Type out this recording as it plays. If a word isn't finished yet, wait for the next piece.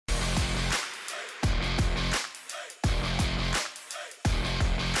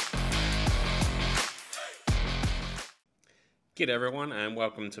G'day everyone and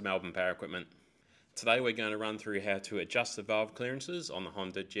welcome to Melbourne Power Equipment. Today we're going to run through how to adjust the valve clearances on the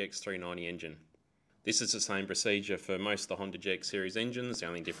Honda GX390 engine. This is the same procedure for most of the Honda GX series engines, the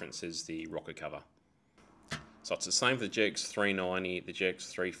only difference is the rocker cover. So it's the same for the GX390, the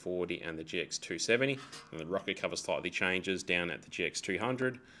GX340 and the GX270, and the rocker cover slightly changes down at the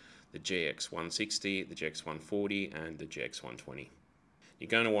GX200, the GX160, the GX140 and the GX120. You're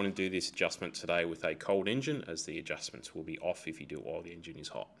going to want to do this adjustment today with a cold engine, as the adjustments will be off if you do it while the engine is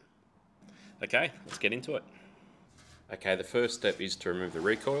hot. Okay, let's get into it. Okay, the first step is to remove the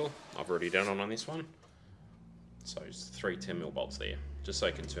recoil. I've already done it on this one. So it's 3 10mm bolts there, just so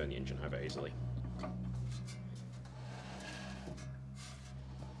you can turn the engine over easily.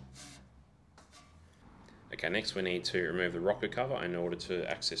 Okay, next we need to remove the rocker cover in order to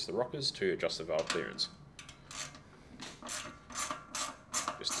access the rockers to adjust the valve clearance.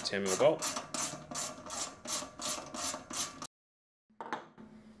 Just a 10mm bolt.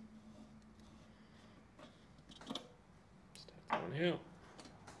 Just take that one out.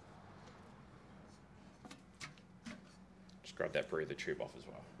 Just grab that breather tube off as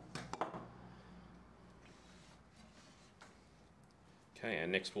well. Okay,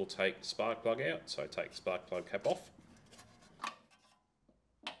 and next we'll take the spark plug out, so take the spark plug cap off.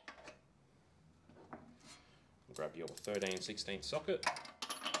 Grab your 13/16 socket.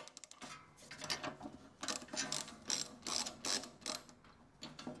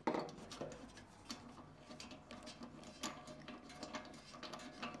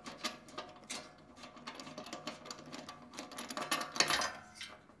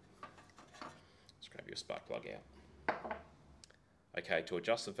 Your spark plug out. Okay, to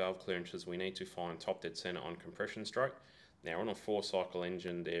adjust the valve clearances we need to find top dead center on compression stroke. Now on a 4-cycle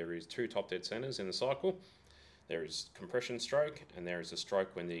engine there is 2 top dead centers in the cycle. There is compression stroke and there is a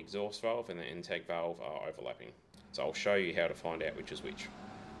stroke when the exhaust valve and the intake valve are overlapping. So I'll show you how to find out which is which.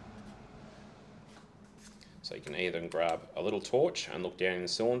 So you can either grab a little torch and look down in the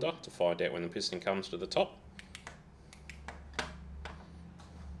cylinder to find out when the piston comes to the top,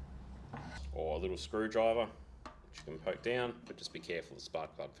 or a little screwdriver which you can poke down, but just be careful of the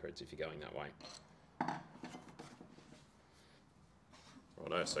spark plug threads if you're going that way.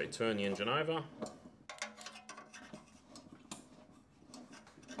 Righto, so you turn the engine over.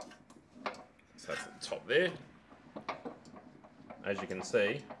 So that's at the top there. As you can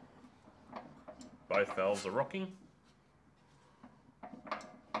see, both valves are rocking.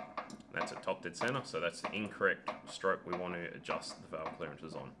 That's at top dead center, so that's the incorrect stroke we want to adjust the valve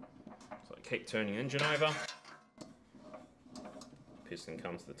clearances on. So keep turning the engine over. Piston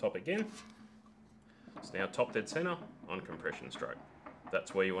comes to the top again. It's now top dead center on compression stroke.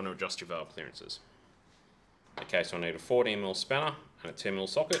 That's where you want to adjust your valve clearances. Okay, so I need a 14mm spanner and a 10mm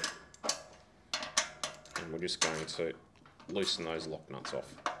socket. And we're just going to loosen those lock nuts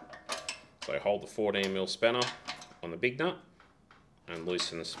off. So hold the 14mm spanner on the big nut and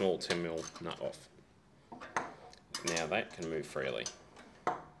loosen the small 10mm nut off. Now that can move freely.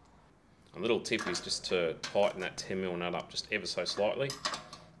 A little tip is just to tighten that 10mm nut up just ever so slightly.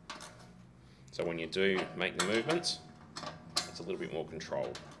 So when you do make the movements, it's a little bit more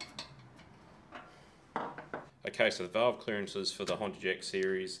controlled. Okay, so the valve clearances for the Honda GX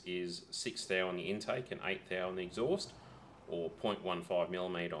series is 6 thou on the intake and 8 thou on the exhaust, or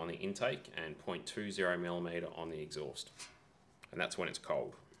 0.15mm on the intake and 0.20mm on the exhaust. And that's when it's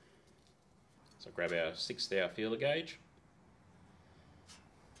cold. So grab our 6 thou feeler gauge.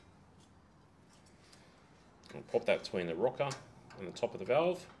 I'll pop that between the rocker and the top of the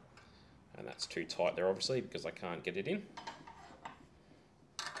valve, and that's too tight there obviously because I can't get it in.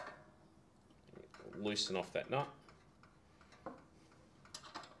 Loosen off that nut,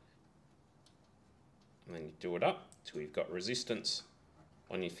 and then you do it up till you've got resistance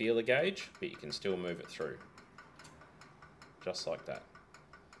on your feeler gauge, but you can still move it through, just like that.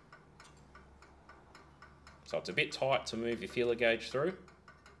 So it's a bit tight to move your feeler gauge through,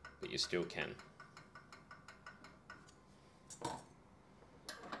 but you still can.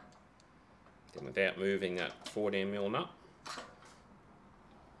 Then without moving that 14mm nut,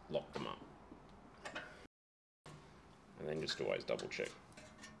 lock them up. And then just always double check.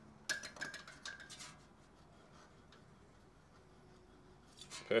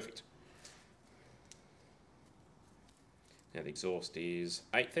 Perfect. Now the exhaust is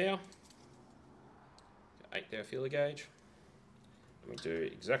 8 thou. 8 thou feeler gauge. And we do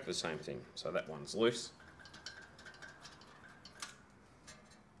exactly the same thing. So that one's loose.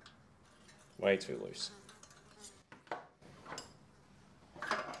 Way too loose.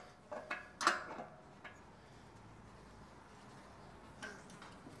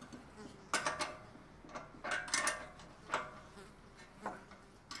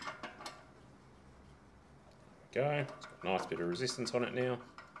 Go. It's got a nice bit of resistance on it now,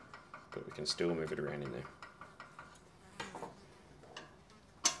 but we can still move it around in there.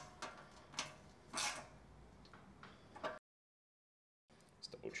 Let's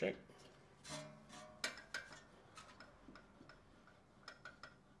double check.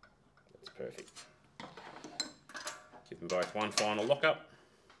 That's perfect. Give them both one final lock up.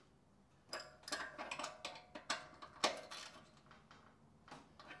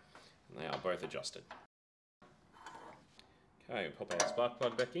 And they are both adjusted. Okay, pop our spark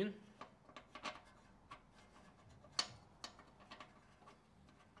plug back in.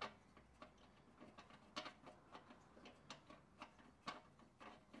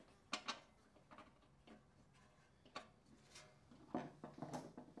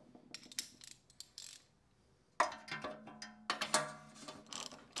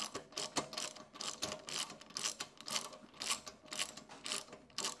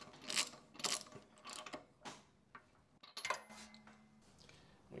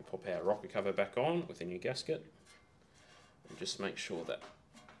 We pop our rocker cover back on with a new gasket and just make sure that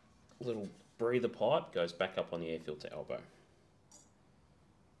little breather pipe goes back up on the air filter elbow.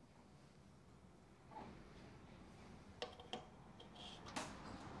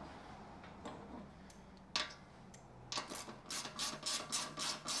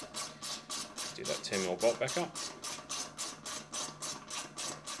 Do that 10mm bolt back up.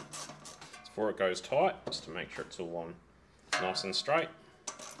 Before it goes tight, just to make sure it's all on nice and straight.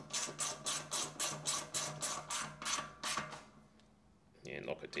 And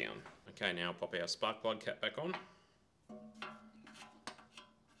lock it down. Okay, now pop our spark plug cap back on.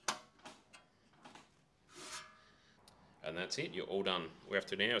 And that's it, you're all done. All we have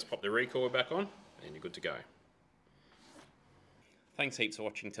to do now is pop the recoil back on and you're good to go. Thanks heaps for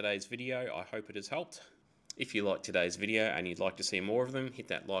watching today's video. I hope it has helped. If you liked today's video and you'd like to see more of them, hit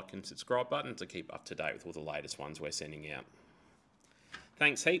that like and subscribe button to keep up to date with all the latest ones we're sending out.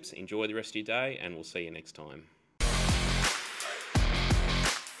 Thanks heaps, enjoy the rest of your day, and we'll see you next time.